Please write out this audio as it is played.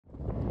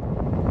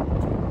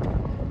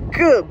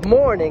Good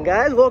morning,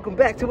 guys. Welcome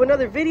back to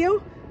another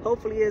video.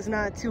 Hopefully it's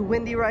not too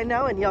windy right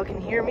now and y'all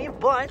can hear me,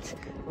 but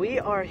we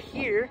are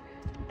here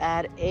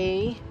at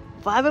a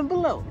 5 and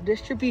below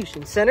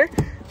distribution center.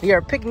 We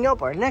are picking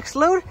up our next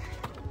load,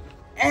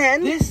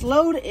 and this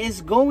load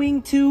is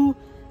going to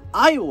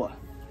Iowa.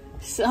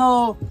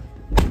 So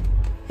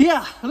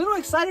yeah, a little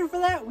excited for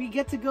that. We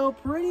get to go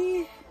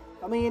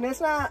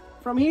it's not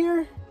from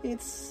here,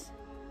 it's,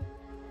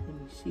 let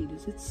me see,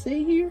 does it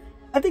say here?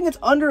 I think it's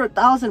under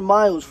 1,000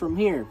 miles from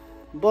here,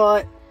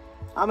 but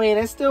I mean,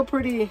 it's still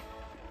pretty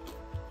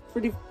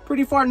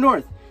far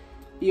north,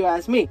 you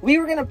ask me. We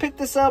were gonna pick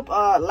this up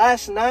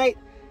last night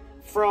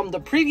from the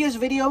previous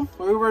video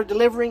where we were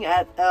delivering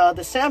at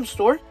the Sam's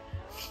store,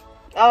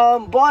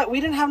 but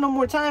we didn't have no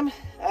more time,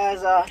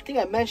 as I think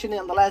I mentioned it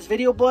in the last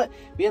video. But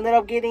we ended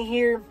up getting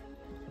here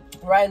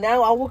right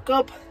now. I woke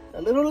up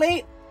a little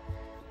late.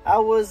 I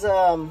was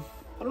I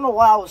don't know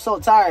why I was so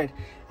tired.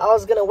 I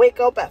was gonna wake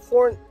up at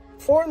 4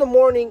 in the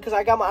morning because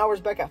I got my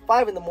hours back at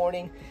 5 in the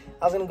morning.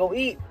 I was gonna go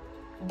eat,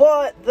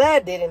 but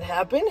that didn't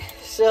happen.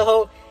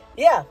 So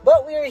yeah,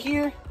 but we are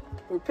here,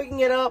 we're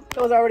picking it up.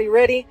 I was already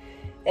ready,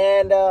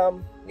 and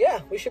yeah,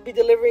 we should be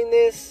delivering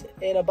this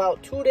in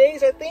about 2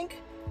 days, I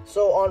think.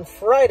 So on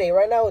Friday,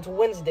 right now it's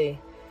Wednesday.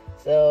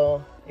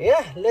 So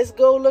yeah, let's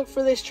go look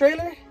for this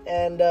trailer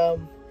and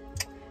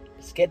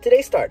let's get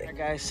today started. All right,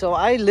 guys, so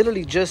I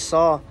literally just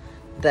saw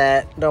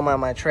that, don't mind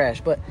my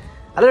trash, but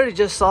I literally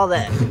just saw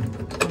that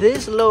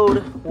this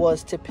load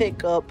was to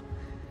pick up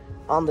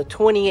on the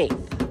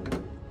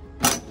 28th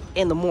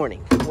in the morning,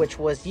 which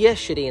was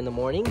yesterday in the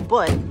morning,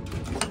 but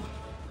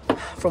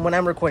from when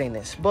I'm recording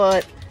this.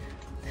 But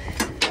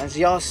as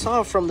y'all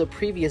saw from the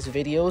previous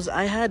videos,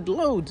 I had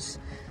loads,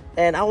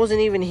 and I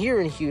wasn't even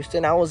here in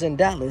Houston. I was in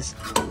Dallas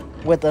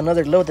with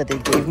another load that they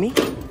gave me.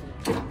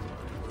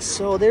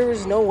 So there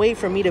was no way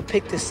for me to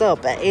pick this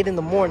up at 8 in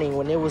the morning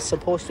when it was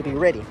supposed to be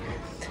ready.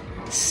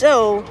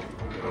 So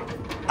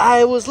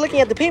I was looking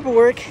at the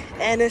paperwork,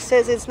 and it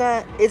says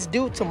it's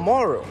due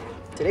tomorrow.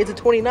 Today's the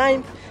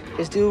 29th.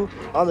 It's due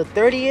on the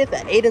 30th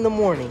at 8 in the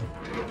morning.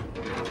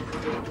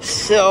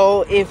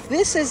 So if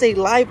this is a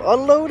live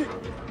unload,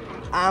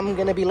 I'm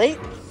gonna be late.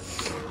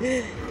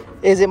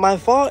 Is it my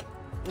fault?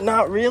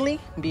 Not really,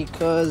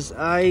 because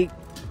I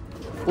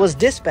was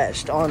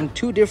dispatched on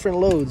 2 different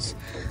loads.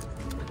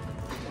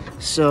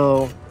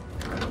 So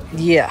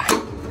yeah,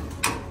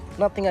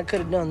 nothing I could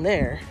have done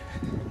there.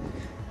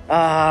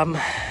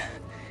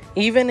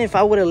 Even if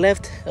I would have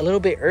left a little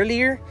bit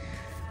earlier,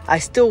 I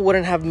still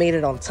wouldn't have made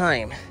it on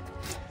time.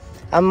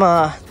 I'm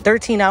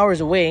 13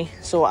 hours away,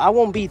 so I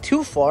won't be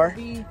too far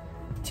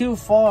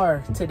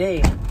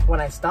today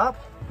when I stop.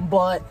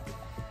 But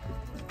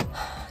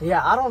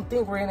yeah, I don't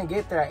think we're gonna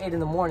get there at 8 in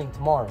the morning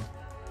tomorrow.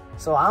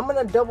 So I'm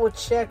gonna double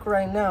check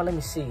right now. Let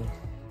me see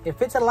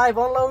if it's a live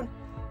unload.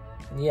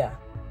 Yeah,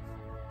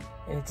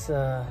 it's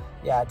a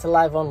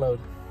live unload.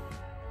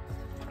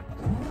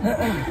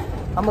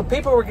 On my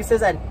paperwork it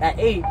says at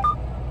 8.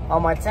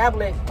 On my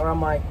tablet or on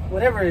my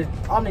whatever,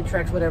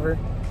 Omnitrax, whatever,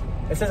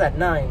 it says at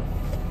 9.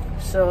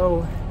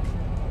 So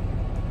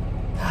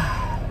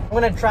I'm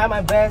gonna try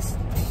my best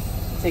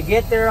to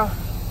get there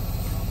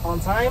on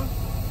time,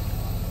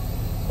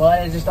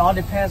 but it just all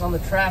depends on the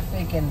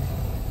traffic and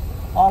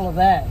all of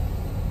that.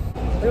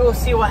 We will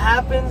see what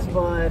happens,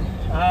 but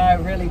I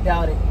really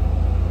doubt it.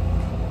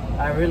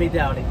 I really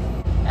doubt it.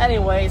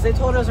 Anyways, they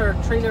told us our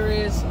trailer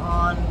is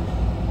on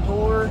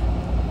door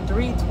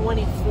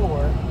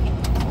 324.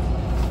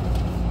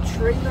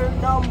 Trailer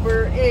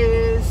number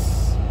is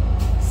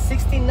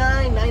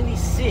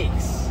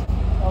 6996.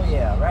 Oh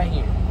yeah, right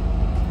here.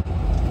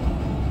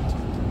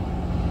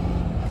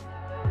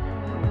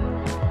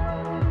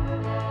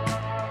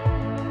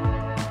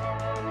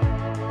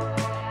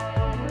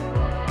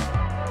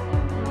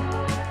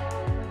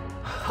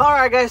 All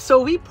right, guys,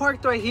 so we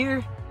parked right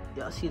here.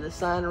 Y'all see the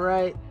sign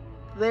right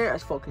there? I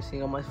was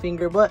focusing on my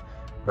finger, but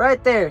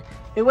right there.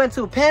 We went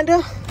to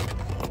Panda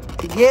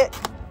to get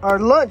our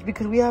lunch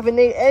because we haven't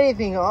ate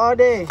anything all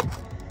day.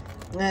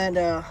 And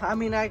I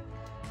mean, I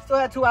still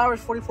had 2 hours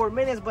 44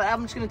 minutes, but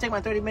I'm just gonna take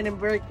my 30-minute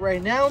break right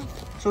now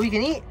so we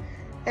can eat,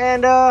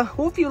 and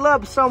we'll fuel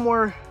up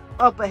somewhere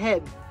up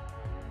ahead.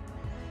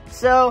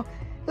 So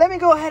let me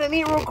go ahead and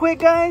eat real quick,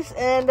 guys,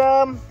 and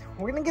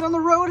we're gonna get on the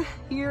road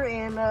here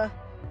in I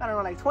don't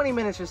know, like 20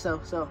 minutes or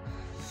so. So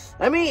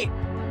let me eat.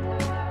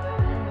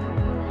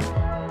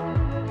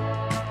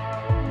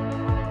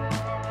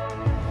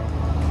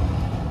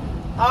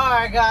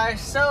 Alright, guys,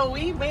 so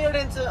we made it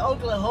into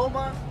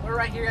Oklahoma. We're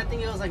right here, I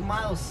think it was like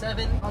mile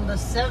 7 on the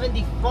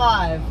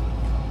 75.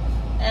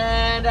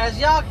 And as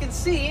y'all can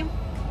see,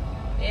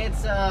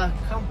 it's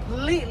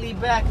completely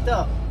backed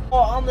up.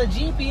 Well, on the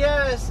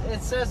GPS,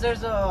 it says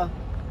there's a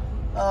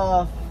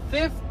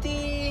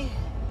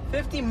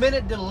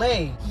 50-minute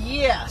delay.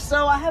 Yeah,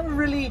 so I haven't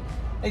really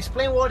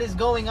explained what is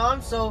going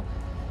on. So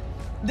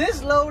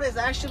this load is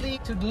actually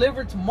to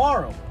deliver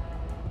tomorrow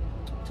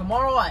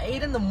at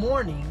 8 in the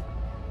morning.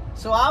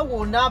 So I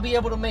will not be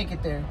able to make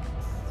it there,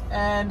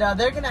 and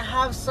they're gonna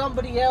have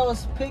somebody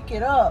else pick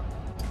it up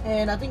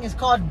and I think it's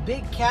called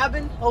Big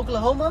Cabin,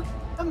 Oklahoma.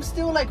 I'm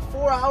still like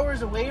 4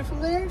 hours away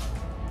from there.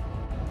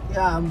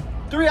 Yeah, I'm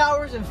 3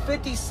 hours and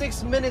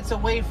 56 minutes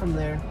away from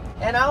there.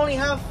 And I only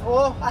have,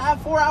 well, I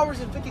have 4 hours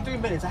and 53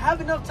 minutes. I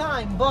have enough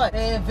time, but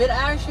if it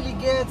actually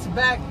gets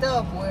backed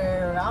up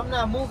where I'm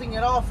not moving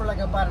at all for like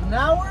about an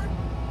hour,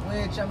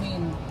 which I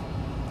mean,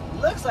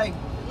 looks like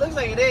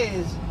it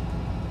is,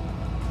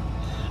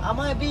 I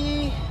might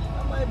be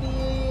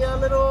a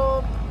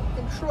little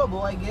in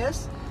trouble, I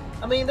guess.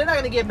 I mean, they're not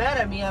gonna get mad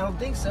at me, I don't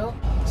think so.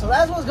 So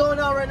that's what's going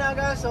on right now,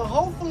 guys. So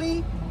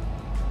hopefully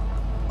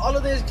all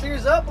of this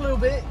clears up a little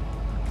bit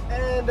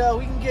and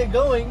we can get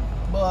going.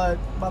 But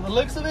by the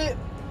looks of it,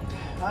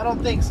 I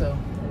don't think so.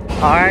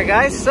 All right,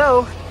 guys,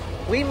 so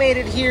we made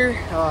it here.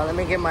 Let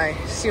me get my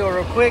seal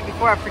real quick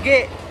before I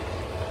forget.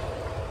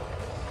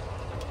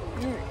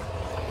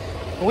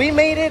 We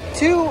made it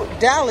to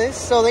Dallas.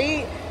 So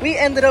we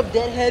ended up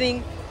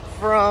deadheading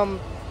from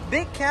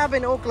Big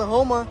Cabin,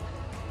 Oklahoma,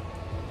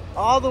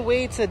 all the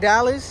way to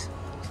Dallas.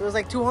 So it was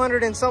like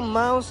 200 and something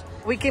miles.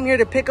 We came here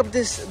to pick up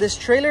this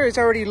trailer. It's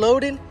already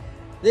loaded.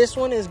 This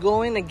one is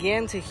going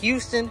again to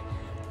Houston.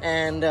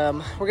 And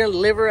we're gonna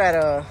deliver at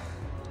I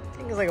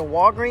think it's like a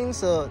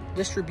Walgreens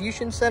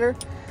distribution center.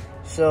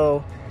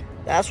 So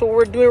that's what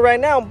we're doing right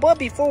now. But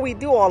before we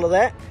do all of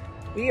that,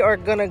 we are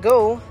gonna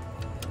go,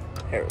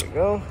 there we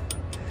go.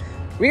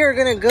 We are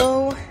gonna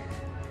go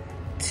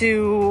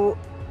to,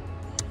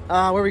 where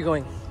are we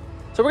going?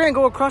 So we're gonna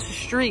go across the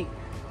street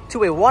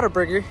to a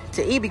Whataburger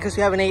to eat because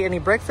we haven't ate any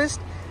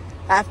breakfast.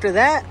 After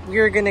that, we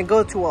are gonna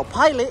go to a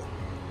Pilot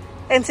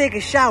and take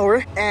a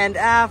shower, and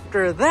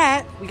after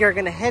that we are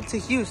gonna head to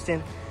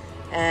Houston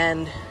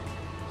and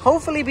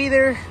hopefully be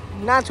there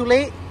not too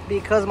late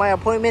because my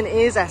appointment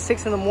is at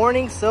 6 in the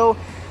morning, so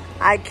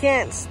I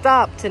can't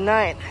stop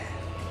tonight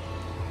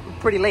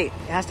pretty late.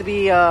 It has to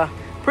be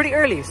pretty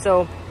early.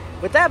 So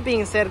with that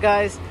being said,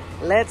 guys,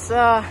 let's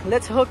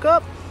hook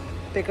up,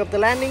 pick up the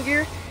landing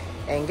gear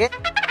and get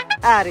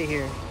out of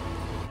here.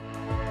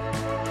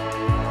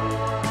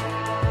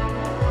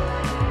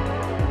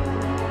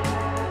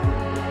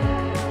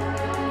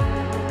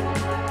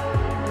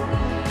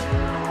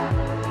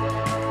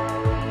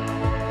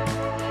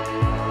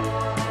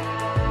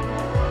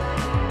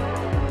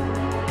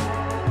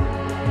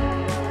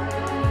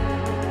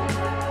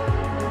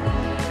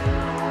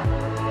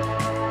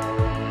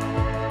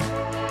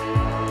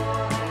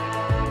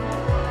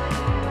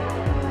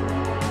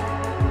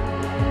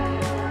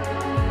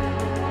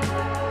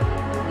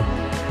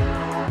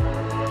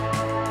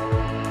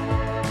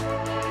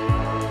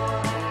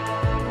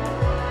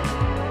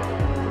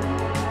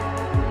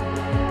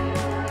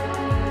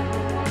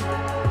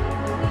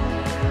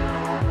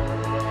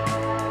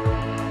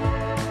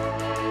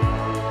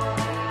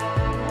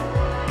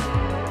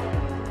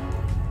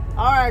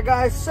 Alright,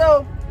 guys,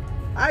 so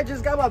I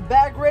just got my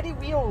bag ready.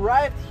 We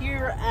arrived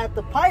here at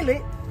the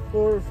Pilot,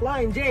 or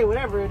Flying J,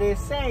 whatever it is,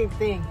 same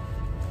thing.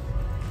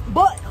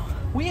 But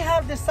we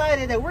have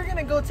decided that we're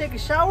gonna go take a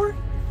shower,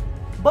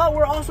 but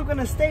we're also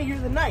gonna stay here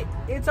the night.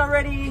 It's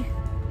already,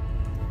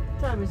 what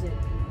time is it?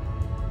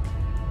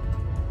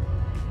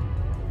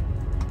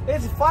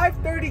 It's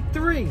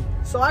 5:33,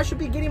 so I should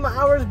be getting my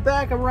hours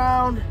back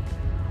around,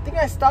 I think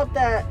I stopped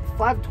at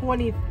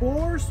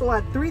 5:24, so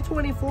at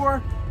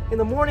 3:24 in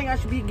the morning I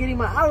should be getting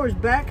my hours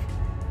back.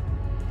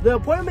 The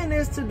appointment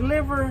is to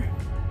deliver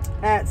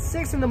at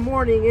 6 in the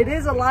morning. It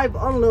is a live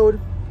unload,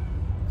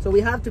 so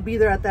we have to be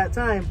there at that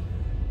time.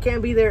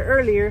 Can't be there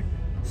earlier,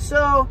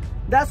 so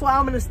that's why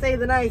I'm gonna stay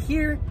the night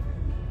here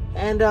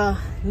and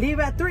leave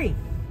at 3.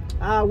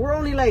 We're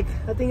only like,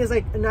 I think it's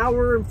like an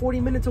hour and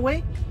 40 minutes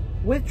away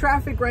with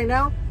traffic right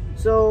now,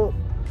 so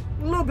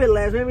a little bit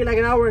less, maybe like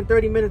an hour and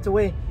 30 minutes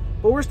away.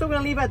 But we're still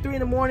gonna leave at 3 in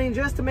the morning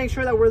just to make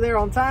sure that we're there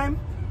on time.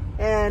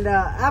 And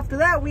after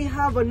that, we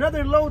have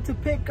another load to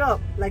pick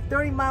up, like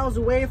 30 miles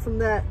away from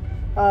that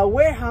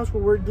warehouse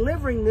where we're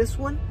delivering this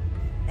one.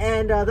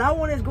 And that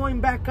one is going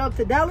back up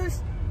to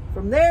Dallas.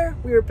 From there,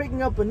 we are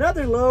picking up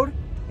another load,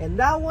 and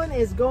that one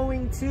is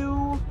going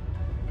to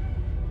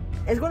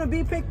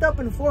be picked up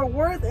in Fort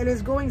Worth and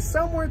is going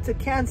somewhere to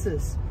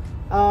Kansas.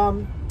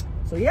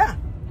 So yeah,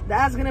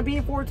 that's gonna be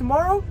it for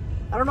tomorrow.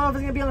 I don't know if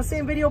it's gonna be on the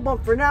same video,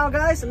 but for now,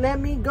 guys, let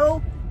me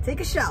go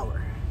take a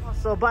shower.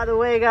 So by the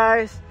way,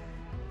 guys,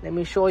 let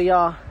me show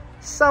y'all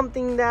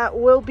something that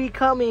will be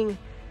coming.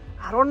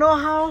 I don't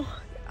know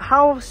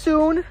how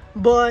soon,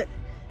 but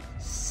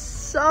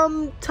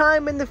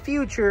sometime in the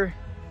future,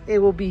 it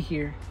will be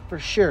here for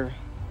sure.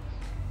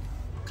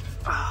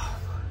 Oh,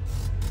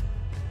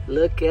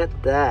 look at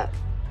that.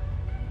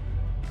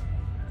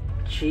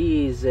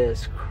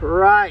 Jesus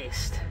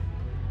Christ.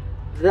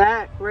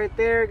 That right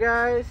there,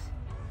 guys,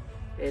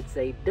 it's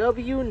a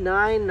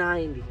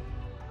W990.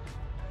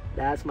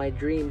 That's my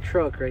dream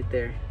truck right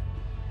there.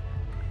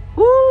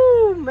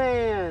 Woo,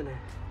 man.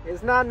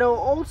 It's not no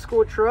old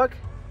school truck.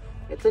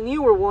 It's a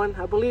newer one.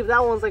 I believe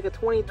that one's like a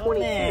 2022. Oh,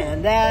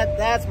 man,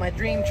 that's my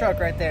dream truck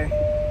right there.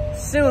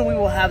 Soon we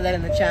will have that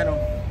in the channel.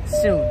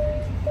 Soon.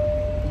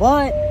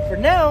 But for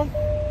now,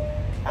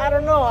 I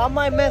don't know. I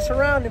might mess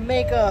around and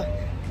make a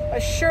a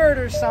shirt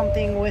or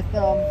something with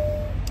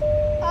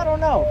I don't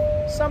know,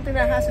 something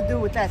that has to do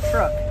with that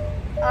truck.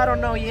 I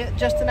don't know yet,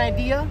 just an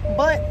idea.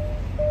 But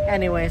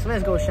anyways,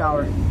 let's go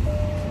shower.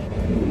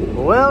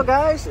 Well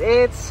guys,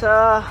 it's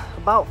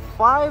about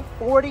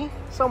 5:40,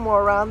 somewhere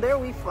around there.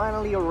 We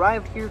finally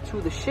arrived here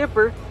to the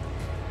shipper,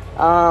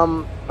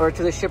 or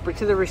to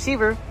the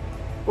receiver.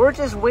 We're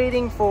just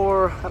waiting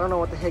for, I don't know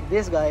what the heck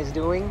this guy is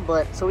doing,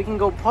 but so we can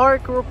go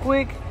park real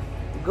quick,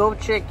 go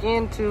check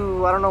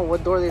into, I don't know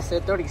what door they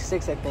said,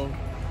 36 I think,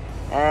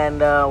 and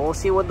we'll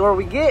see what door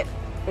we get.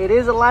 It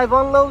is a live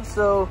unload,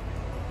 so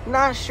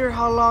not sure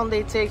how long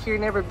they take here,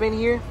 never been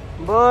here,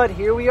 but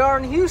here we are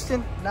in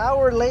Houston. An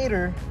hour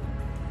later.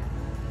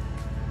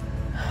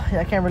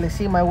 I can't really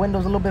see, my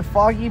window's a little bit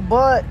foggy,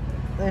 but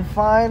they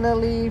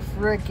finally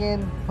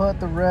freaking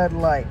put the red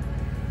light.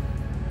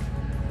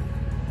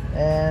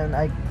 And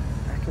I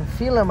can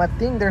feel them. I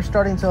think they're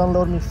starting to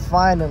unload me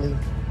finally.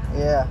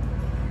 Yeah.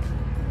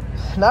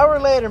 An hour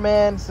later,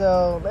 man.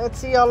 So let's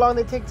see how long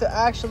they take to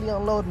actually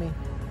unload me,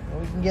 and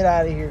we can get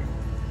out of here.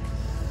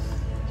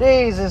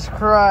 Jesus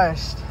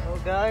Christ. Well,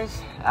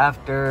 guys,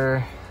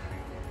 after,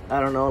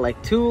 I don't know,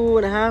 like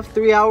 2.5,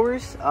 3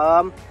 hours,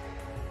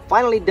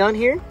 finally done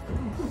here.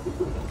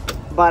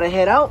 About to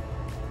head out.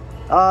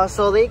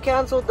 So they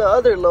canceled the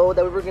other load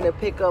that we were gonna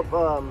pick up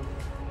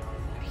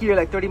here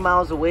like 30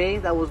 miles away,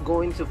 that was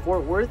going to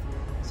Fort Worth.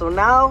 So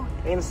now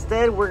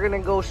instead we're gonna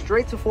go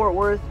straight to Fort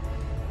Worth,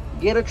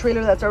 get a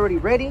trailer that's already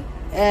ready,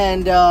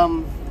 and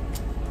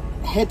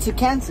head to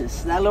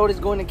Kansas. That load is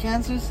going to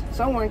Kansas,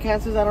 somewhere in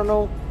Kansas. I don't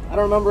know, I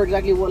don't remember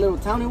exactly what little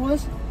town it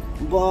was,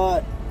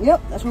 but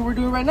yep, that's what we're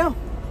doing right now.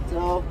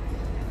 So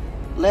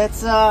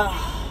let's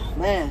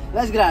man,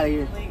 let's get out of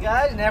here. Hey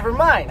guys, never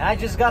mind, I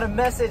just got a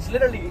message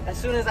literally as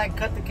soon as I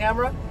cut the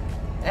camera,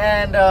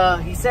 and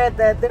he said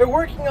that they're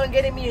working on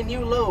getting me a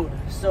new load.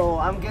 So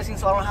I'm guessing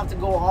so I don't have to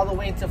go all the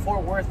way to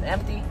Fort Worth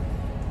empty.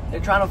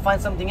 They're trying to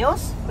find something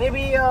else.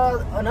 Maybe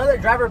another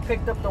driver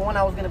picked up the one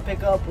I was gonna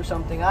pick up or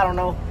something, I don't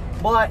know.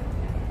 But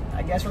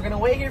I guess we're gonna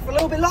wait here for a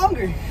little bit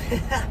longer.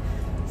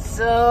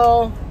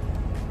 So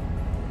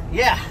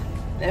yeah,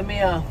 let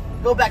me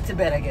go back to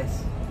bed, I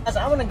guess. So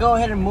I'm gonna go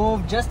ahead and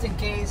move just in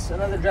case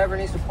another driver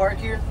needs to park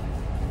here.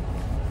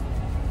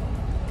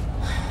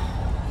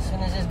 As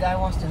soon as this guy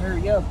wants to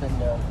hurry up and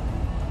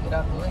get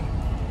out of the way.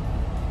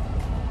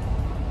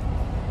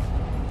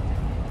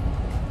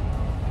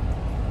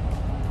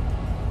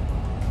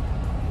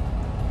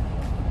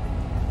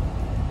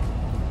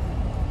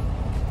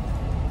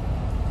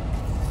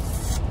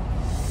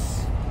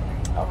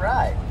 All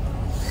right.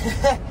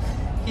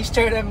 He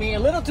stared at me a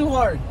little too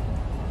hard.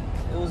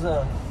 It was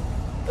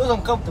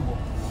uncomfortable.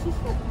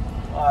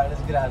 All right,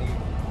 let's get out of here.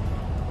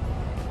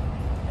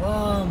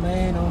 Oh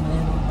man, oh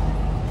man, oh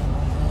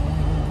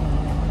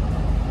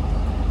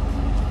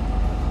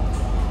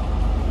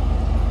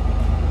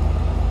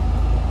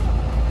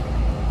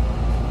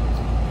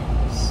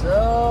man.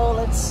 So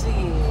let's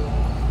see.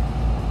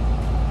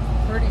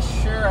 Pretty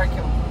sure I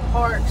can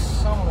park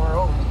somewhere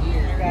over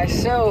here,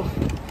 guys. So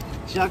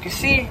as y'all can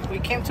see, we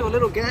came to a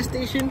little gas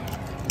station.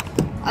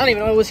 I don't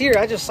even know it was here.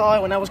 I just saw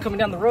it when I was coming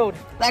down the road.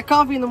 That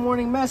coffee in the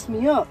morning messed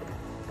me up.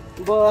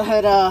 But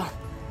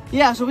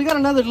yeah, so we got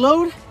another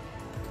load.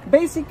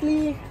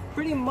 Basically,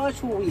 pretty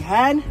much what we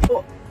had.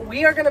 So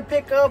we are gonna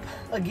pick up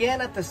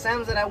again at the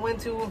Sam's that I went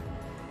to,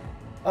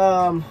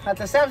 at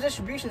the Sam's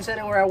distribution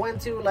center where I went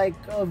to like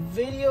a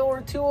video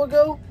or two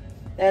ago.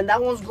 And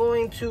that one's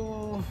going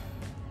to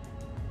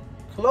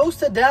close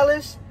to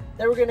Dallas.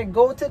 Then we're gonna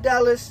go to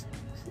Dallas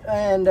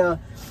and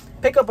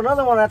pick up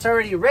another one that's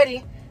already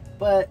ready.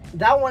 But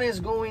that one is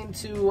going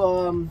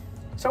to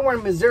somewhere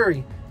in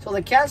Missouri. So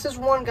the Kansas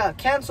one got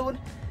canceled,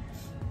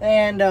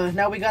 and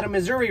now we got a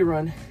Missouri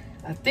run.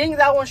 I think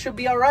that one should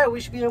be all right. We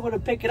should be able to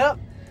pick it up.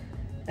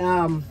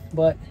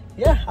 But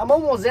yeah, I'm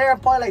almost there. I'm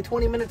probably like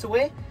 20 minutes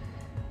away.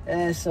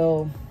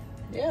 So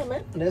yeah,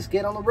 man, let's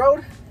get on the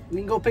road. We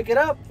can go pick it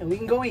up and we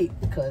can go eat,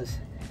 because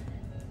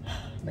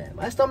man,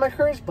 my stomach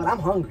hurts, but I'm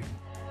hungry.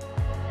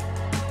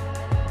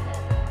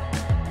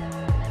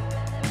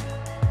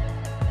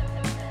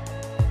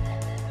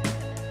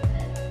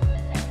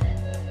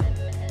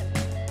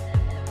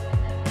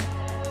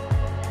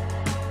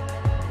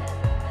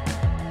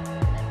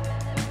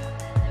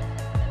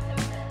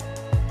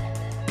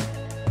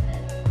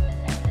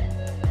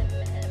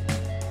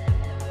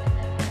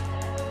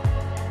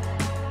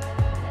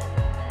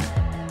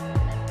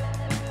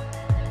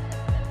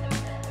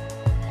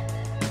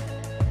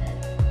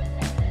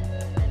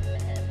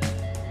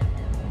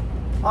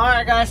 All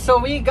right, guys, so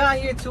we got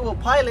here to a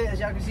Pilot,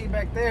 as y'all can see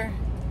back there.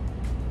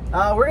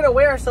 We're gonna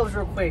weigh ourselves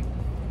real quick.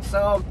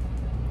 So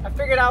I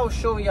figured I would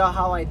show y'all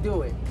how I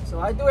do it. So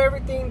I do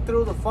everything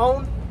through the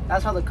phone.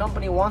 That's how the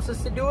company wants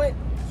us to do it.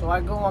 So I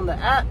go on the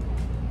app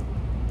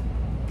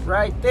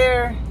right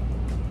there.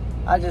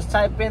 I just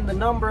type in the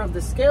number of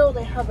the scale.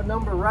 They have a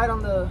number right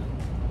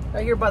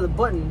here by the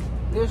button.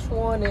 This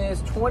one is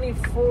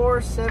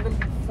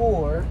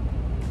 2474.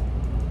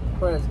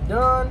 Press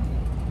done.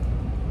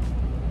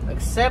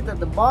 Accept at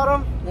the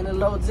bottom, then it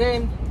loads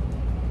in.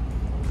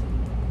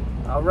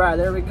 All right,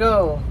 there we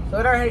go. So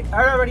it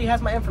already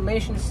has my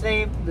information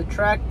saved, the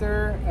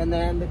tractor, and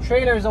then the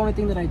trailer is the only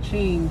thing that I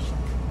changed.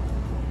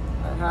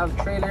 I have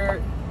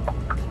trailer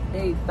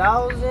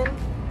 8000.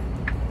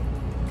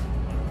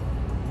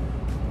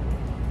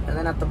 And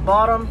then at the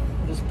bottom,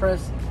 just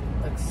press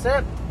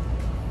accept.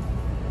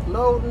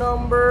 Load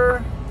number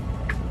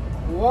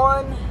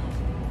 1,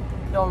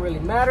 don't really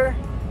matter.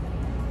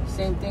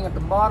 Same thing at the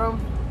bottom,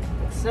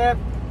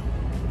 accept.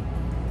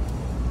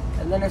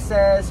 And then it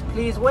says,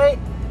 please wait.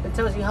 It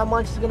tells you how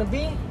much it's gonna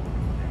be,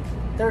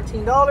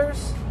 $13.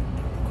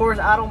 Of course,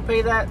 I don't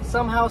pay that.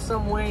 Somehow,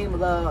 some way,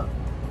 the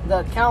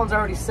account's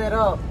already set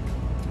up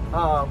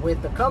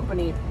with the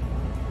company,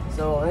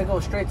 so it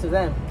goes straight to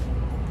them.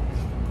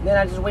 Then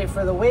I just wait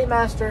for the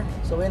Weightmaster.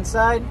 So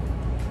inside,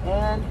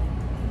 and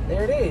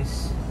there it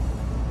is.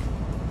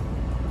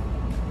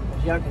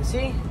 As y'all can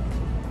see,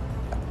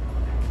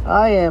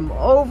 I am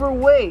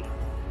overweight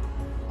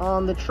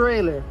on the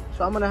trailer,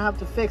 so I'm gonna have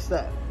to fix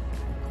that.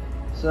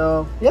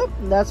 So yep,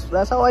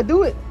 that's how I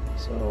do it.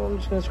 So I'm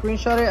just gonna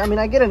screenshot it. I mean,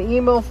 I get an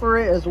email for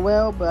it as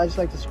well, but I just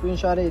like to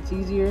screenshot it. It's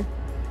easier.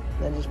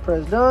 Then just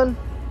press done,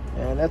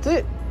 and that's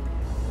it.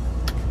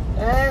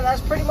 And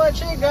that's pretty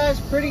much it, guys.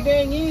 Pretty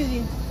dang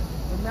easy.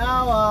 But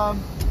now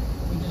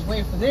we just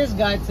wait for this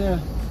guy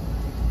to,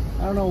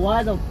 I don't know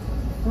why the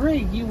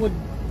freak you would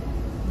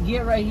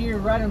get right here,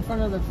 right in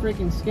front of the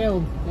freaking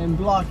scale and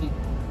block it.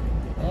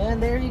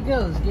 And there he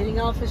goes,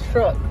 getting off his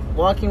truck,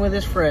 walking with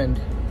his friend.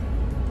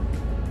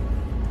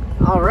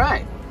 All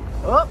right.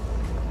 Oh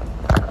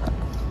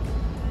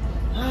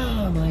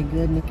my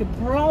goodness, could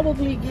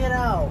probably get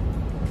out.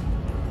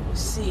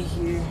 Let's see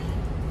here.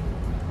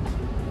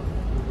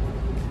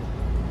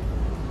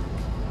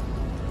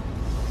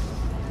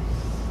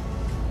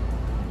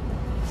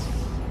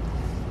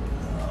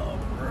 All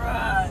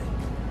right.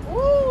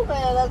 Woo,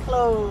 man, that's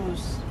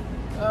close.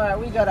 All right,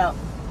 we got out.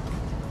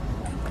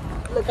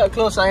 Look how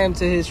close I am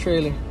to his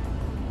trailer.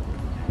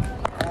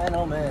 I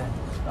know, man.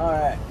 All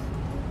right.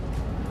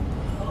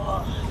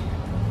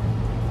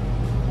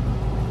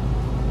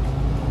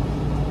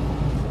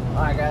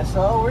 Alright guys,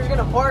 so we're just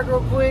gonna park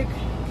real quick,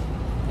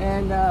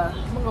 and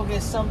I'm gonna go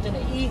get something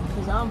to eat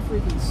because I'm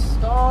freaking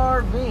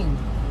starving.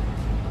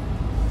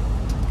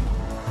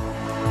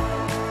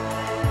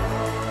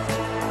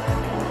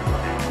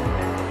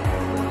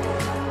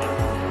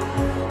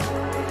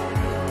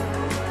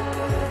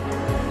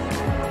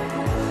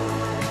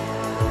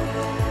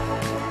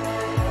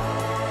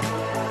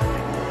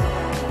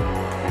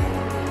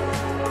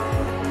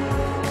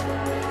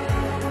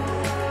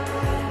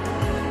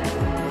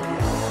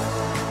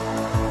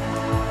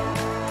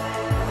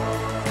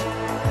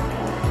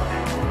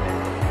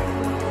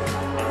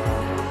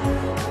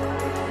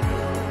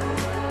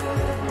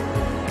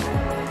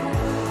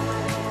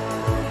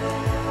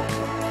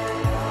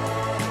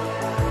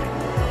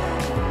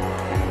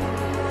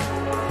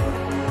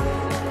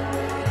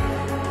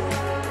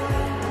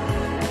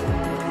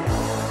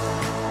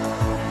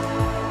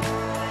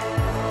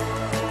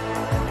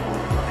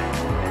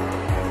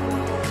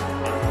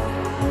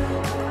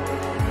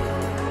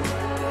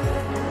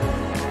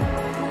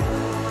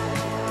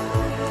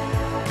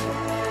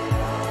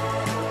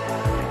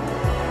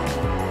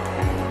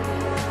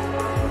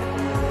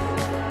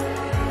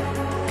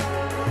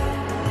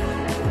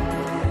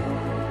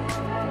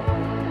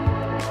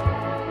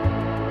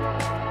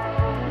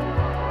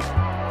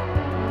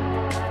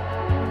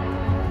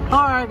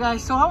 Alright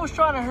guys, so I was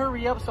trying to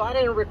hurry up, so I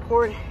didn't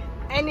record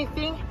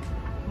anything,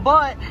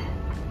 but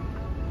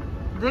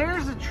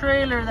there's a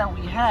trailer that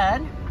we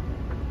had.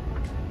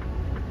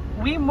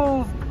 We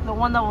moved the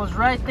one that was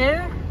right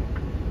there,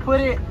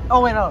 put it,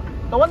 oh wait, no,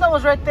 the one that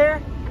was right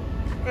there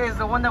is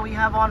the one that we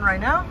have on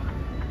right now,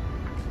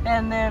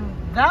 and then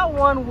that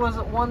one was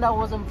one that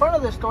was in front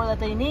of the store that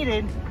they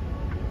needed,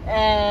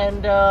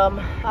 and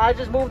I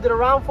just moved it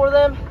around for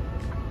them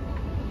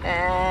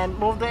and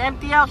moved the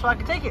empty out so I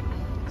could take it.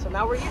 So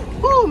now we're here.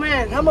 Oh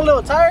man, I'm a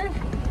little tired.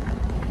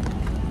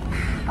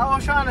 I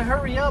was trying to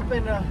hurry up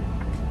and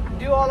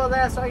do all of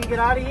that so I can get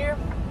out of here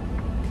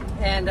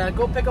and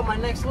go pick up my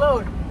next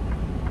load.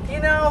 You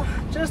know,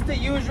 just the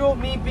usual,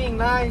 me being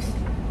nice.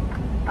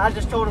 I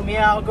just told him,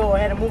 yeah, I'll go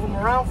ahead and move him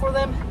around for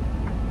them.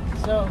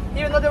 So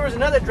even though there was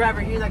another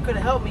driver here that could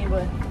have helped me,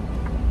 but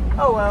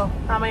oh well.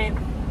 I mean,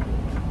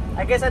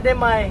 I guess I did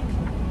my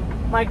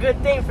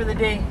good thing for the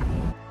day.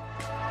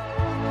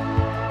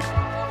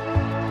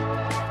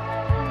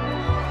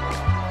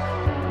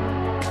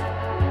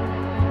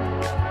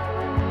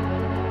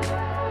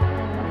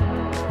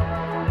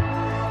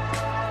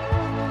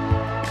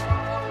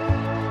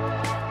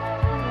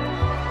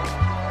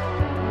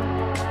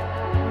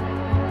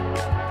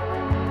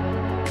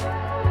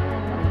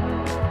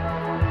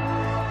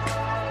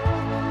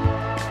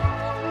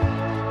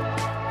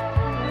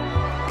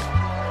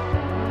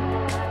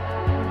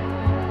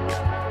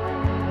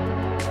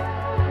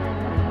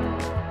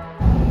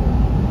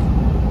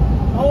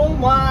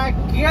 My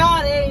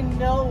God, ain't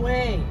no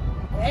way.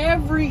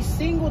 Every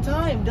single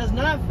time, does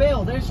not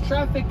fail. There's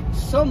traffic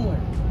somewhere.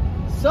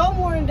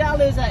 somewhere in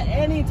Dallas at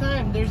any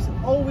time, there's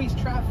always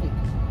traffic.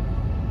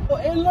 So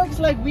it looks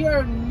like we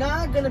are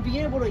not gonna be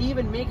able to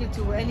even make it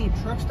to any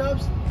truck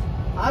stops.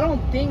 I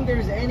don't think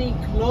there's any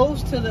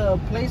close to the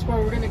place where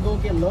we're gonna go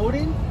get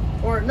loaded,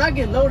 or not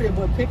get loaded,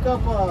 but pick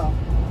up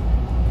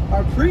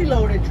our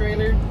preloaded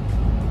trailer.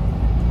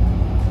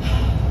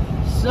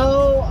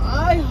 So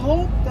I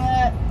hope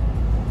that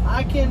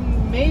I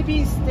can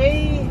maybe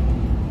stay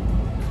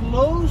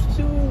close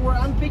to where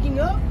I'm picking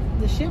up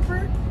the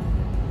shipper,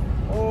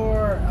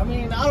 or I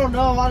mean, I don't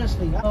know,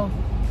 honestly.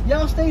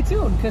 Y'all stay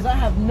tuned, because I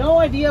have no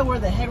idea where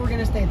the heck we're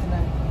gonna stay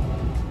tonight.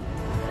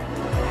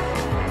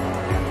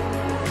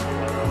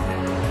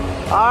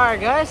 Alright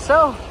guys,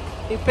 so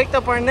we picked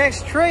up our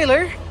next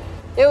trailer.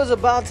 It was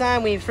about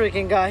time we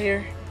freaking got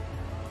here.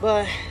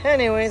 But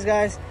anyways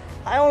guys,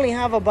 I only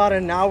have about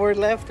an hour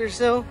left or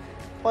so.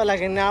 Probably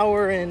like an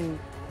hour and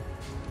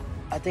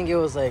I think it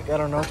was like, I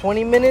don't know,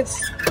 20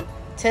 minutes,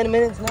 10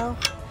 minutes now.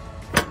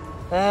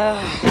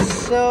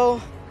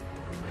 So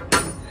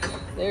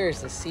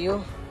there's the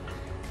seal.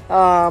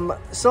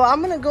 So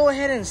I'm gonna go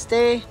ahead and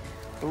stay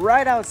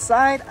right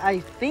outside. I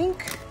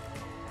think,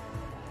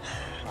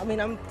 I mean,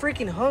 I'm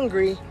freaking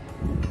hungry,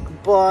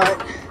 but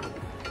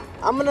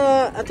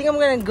I think I'm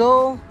gonna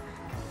go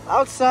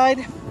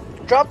outside,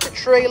 drop the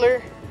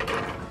trailer,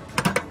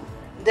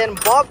 then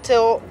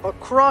bobtail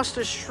across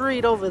the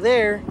street over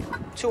there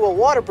to a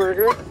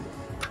Whataburger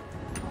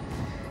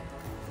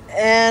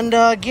and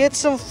get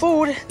some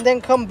food,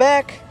 then come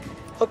back,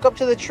 hook up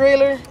to the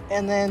trailer,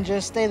 and then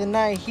just stay the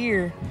night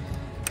here.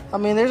 I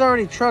mean, there's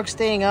already trucks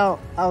staying out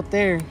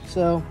there.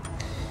 So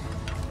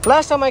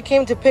last time I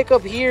came to pick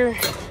up here,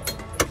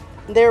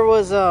 there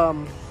was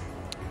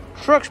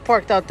trucks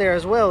parked out there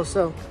as well.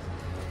 So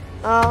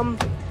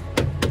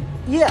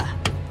yeah,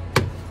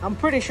 I'm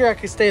pretty sure I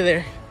could stay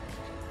there.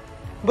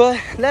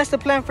 But that's the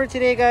plan for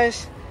today,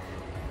 guys.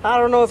 I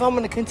don't know if I'm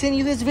gonna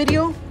continue this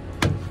video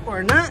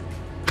or not.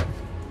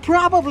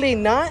 Probably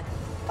not.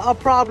 I'll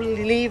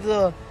probably leave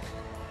the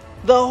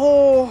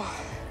whole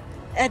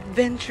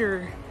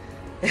adventure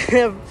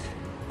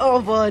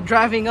of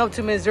driving up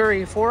to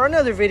Missouri for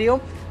another video,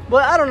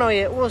 but I don't know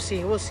yet. We'll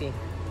see.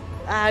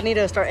 I need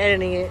to start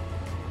editing it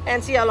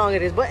and see how long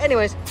it is. But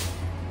anyways,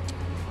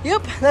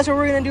 yep, that's what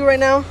we're gonna do right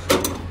now.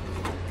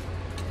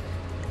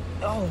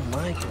 Oh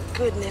my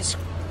goodness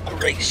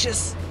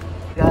gracious,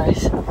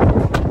 guys,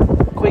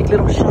 quick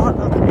little shot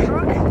of the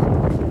truck.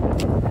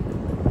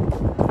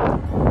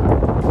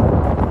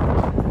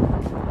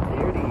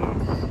 There it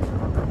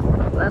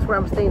is. That's where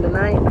I'm staying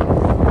tonight.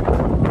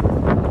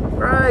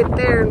 Right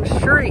there in the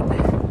street.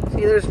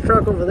 See, there's a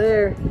truck over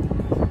there.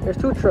 There's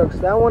two trucks.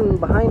 That one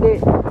behind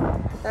it,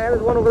 and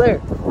there's one over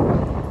there.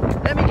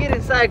 Let me get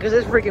inside because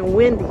it's freaking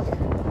windy.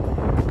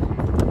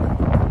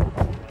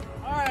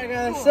 Alright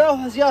guys, so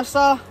as y'all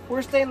saw,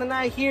 we're staying the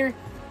night here.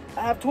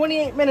 I have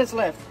 28 minutes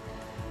left.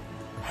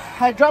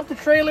 I dropped the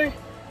trailer,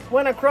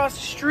 went across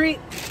the street,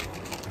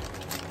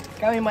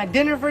 got me my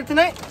dinner for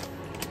tonight,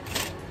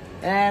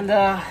 and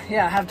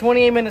yeah, I have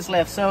 28 minutes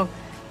left. So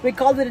we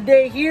called it a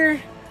day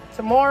here.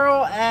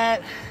 Tomorrow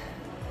at, I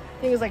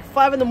think it's like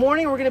 5 in the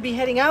morning, we're gonna be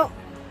heading out.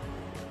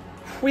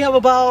 We have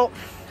about,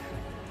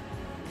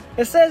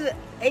 it says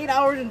 8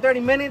 hours and 30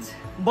 minutes,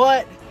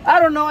 but I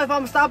don't know if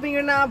I'm stopping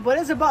or not, but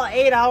it's about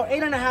 8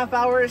 and a half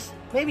hours,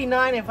 maybe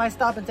 9 if I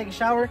stop and take a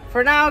shower.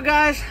 For now,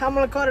 guys, I'm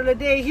gonna call it a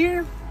day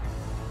here.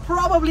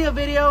 Probably a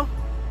video.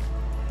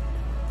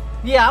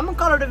 Yeah, I'm gonna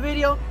call it a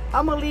video.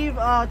 I'm gonna leave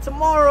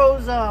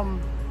tomorrow's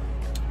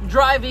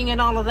driving and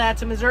all of that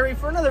to Missouri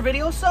for another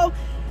video. So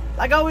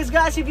like always,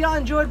 guys, if y'all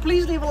enjoyed,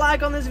 please leave a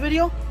like on this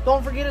video.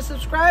 Don't forget to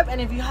subscribe, and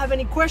if you have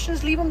any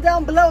questions, leave them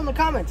down below in the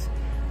comments.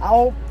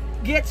 I'll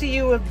get to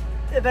you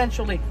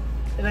eventually.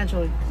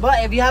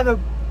 But if you have a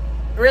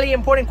really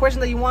important question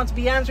that you want to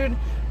be answered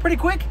pretty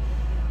quick,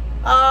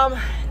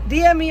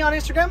 DM me on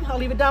Instagram. I'll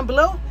leave it down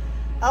below.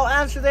 I'll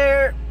answer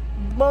there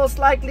most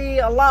likely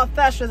a lot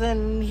faster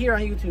than here on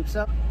YouTube.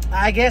 So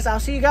I guess I'll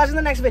see you guys in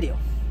the next video.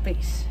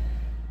 Peace.